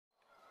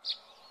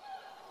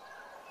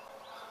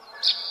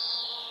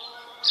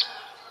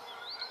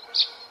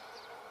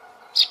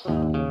Hello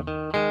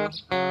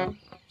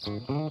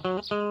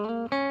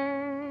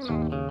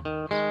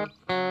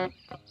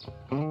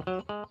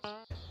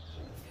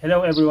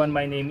everyone,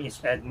 my name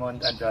is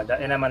Edmund Andrada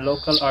and I'm a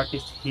local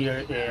artist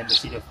here in the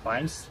City of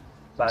Pines,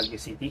 Baguio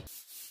City.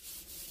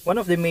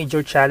 One of the major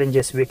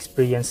challenges we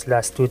experienced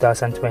last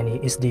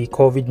 2020 is the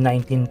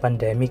Covid-19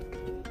 pandemic.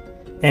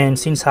 And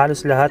since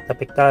halos lahat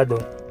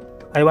apektado,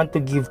 I want to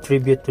give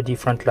tribute to the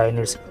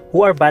frontliners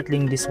who are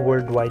battling this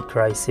worldwide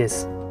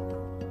crisis.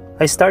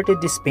 I started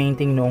this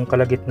painting noong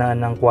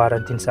kalagitnaan ng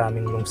quarantine sa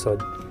aming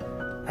lungsod.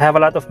 I have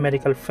a lot of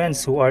medical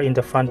friends who are in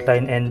the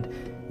frontline and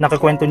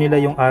nakakwento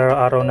nila yung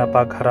araw-araw na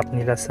pagharap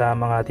nila sa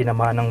mga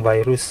tinamaan ng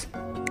virus.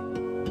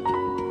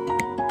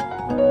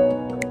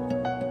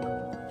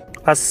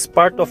 As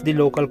part of the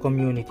local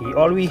community,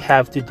 all we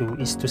have to do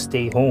is to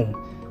stay home.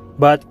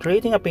 But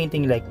creating a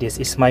painting like this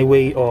is my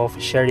way of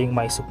sharing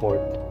my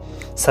support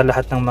sa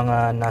lahat ng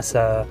mga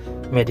nasa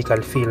medical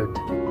field.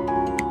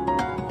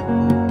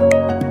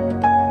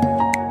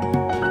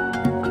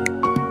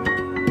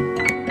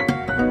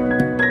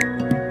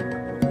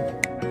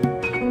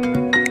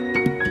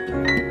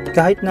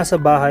 Kahit nasa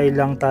bahay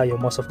lang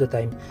tayo most of the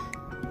time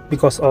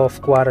because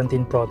of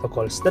quarantine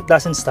protocols, that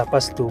doesn't stop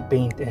us to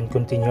paint and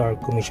continue our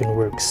commission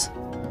works.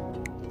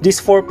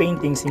 These 4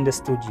 paintings in the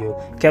studio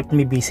kept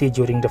me busy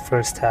during the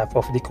first half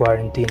of the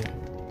quarantine.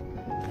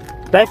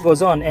 Life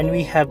goes on and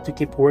we have to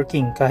keep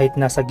working kahit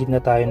nasa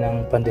gitna tayo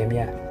ng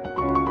pandemya.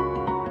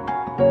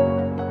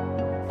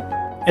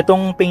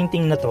 Itong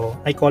painting na to,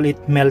 I call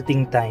it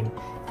Melting Time,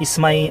 is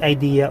my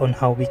idea on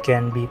how we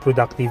can be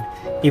productive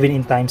even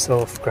in times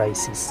of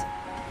crisis.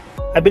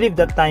 I believe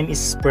that time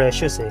is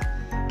precious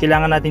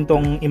Kailangan natin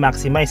tong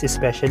i-maximize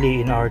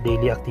especially in our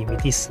daily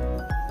activities.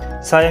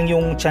 Sayang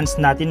yung chance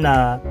natin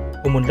na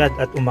umunlad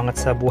at umangat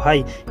sa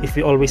buhay if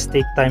we always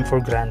take time for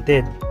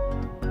granted.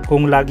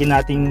 Kung lagi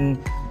nating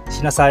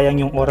sinasayang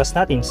yung oras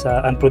natin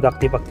sa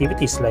unproductive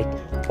activities like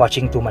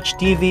watching too much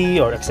TV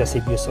or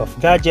excessive use of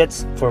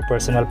gadgets for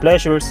personal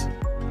pleasures,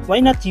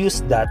 why not use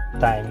that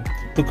time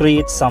to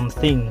create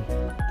something,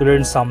 to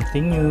learn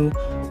something new,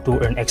 to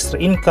earn extra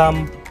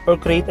income, or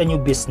create a new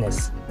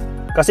business?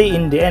 Kasi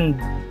in the end,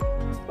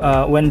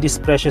 when this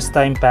precious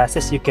time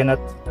passes, you cannot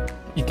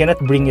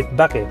bring it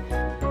back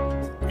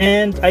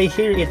And I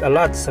hear it a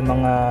lot sa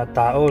mga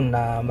tao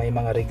na may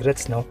mga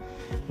regrets, no?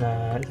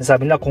 Na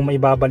sabi nila kung may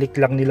babalik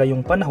lang nila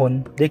yung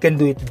panahon, they can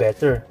do it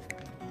better.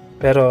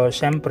 Pero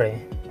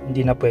syempre,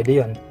 hindi na pwede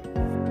yon.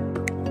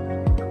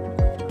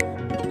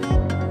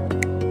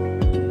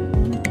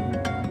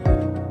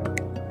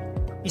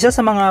 Isa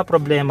sa mga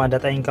problema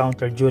that I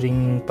encountered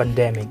during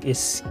pandemic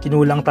is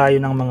kinulang tayo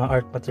ng mga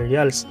art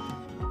materials.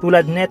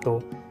 Tulad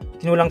neto,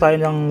 kinulang tayo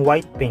ng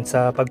white paint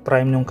sa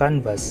pag-prime ng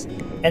canvas.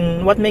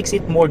 And what makes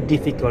it more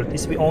difficult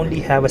is we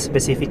only have a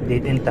specific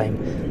date and time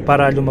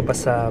para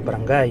lumabas sa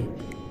barangay.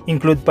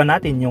 Include pa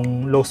natin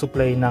yung low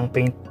supply ng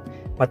paint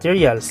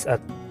materials at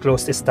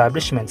closed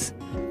establishments.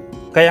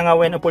 Kaya nga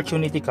when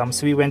opportunity comes,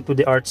 we went to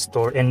the art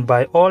store and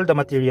buy all the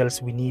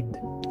materials we need.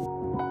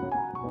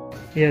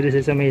 Yeah, this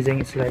is amazing.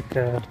 It's like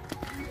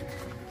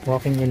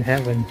walking in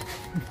heaven.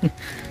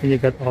 You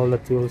got all the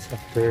tools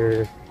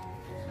after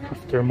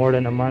more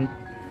than a month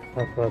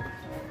of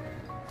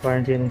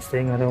quarantine and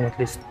staying at home. At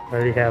least I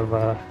already have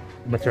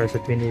materials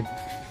that we need.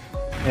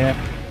 Yeah,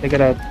 check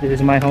it out. This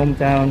is my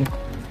hometown,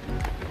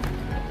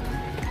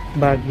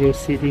 Baguio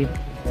City.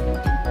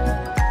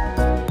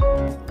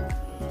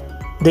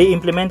 They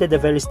implemented a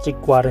very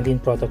strict quarantine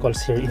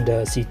protocols here in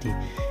the city.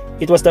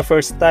 It was the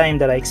first time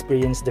that I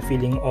experienced the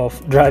feeling of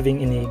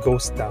driving in a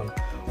ghost town.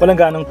 Walang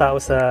ganong tao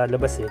sa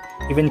labas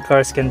Even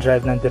cars can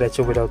drive ng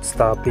diretso without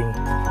stopping.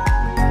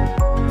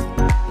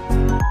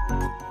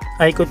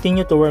 I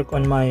continue to work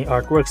on my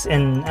artworks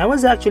and I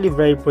was actually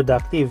very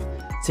productive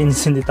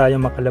since hindi tayo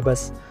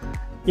makalabas.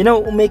 You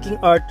know, making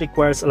art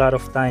requires a lot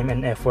of time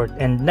and effort,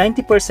 and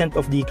 90%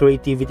 of the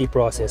creativity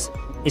process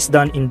is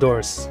done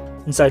indoors,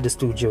 inside the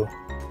studio.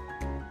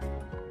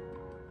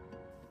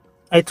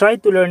 I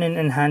tried to learn and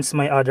enhance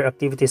my other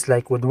activities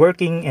like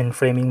woodworking and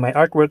framing my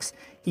artworks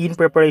in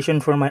preparation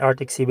for my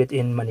art exhibit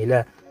in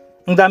Manila.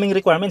 Ang daming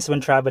requirements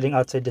when traveling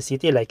outside the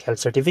city like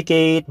health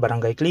certificate,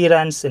 barangay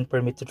clearance, and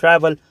permit to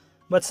travel,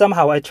 but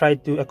somehow I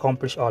tried to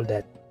accomplish all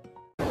that.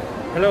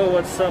 Hello,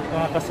 what's up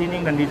mga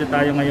kasining? Nandito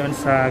tayo ngayon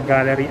sa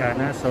Gallery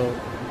Ana. So,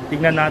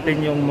 tignan natin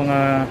yung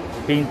mga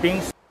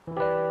paintings.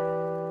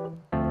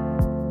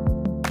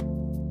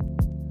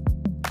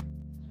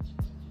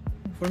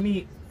 For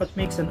me, what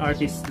makes an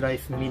artist's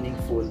life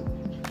meaningful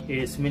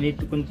is we need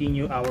to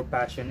continue our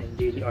passion and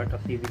daily art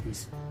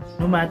activities,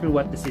 no matter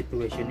what the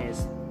situation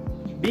is.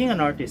 Being an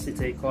artist,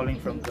 it's a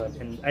calling from God,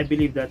 and I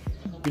believe that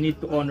we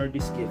need to honor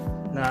this gift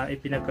na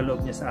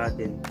ipinagkaloob niya sa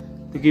atin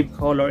to give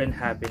color and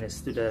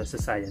happiness to the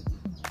society.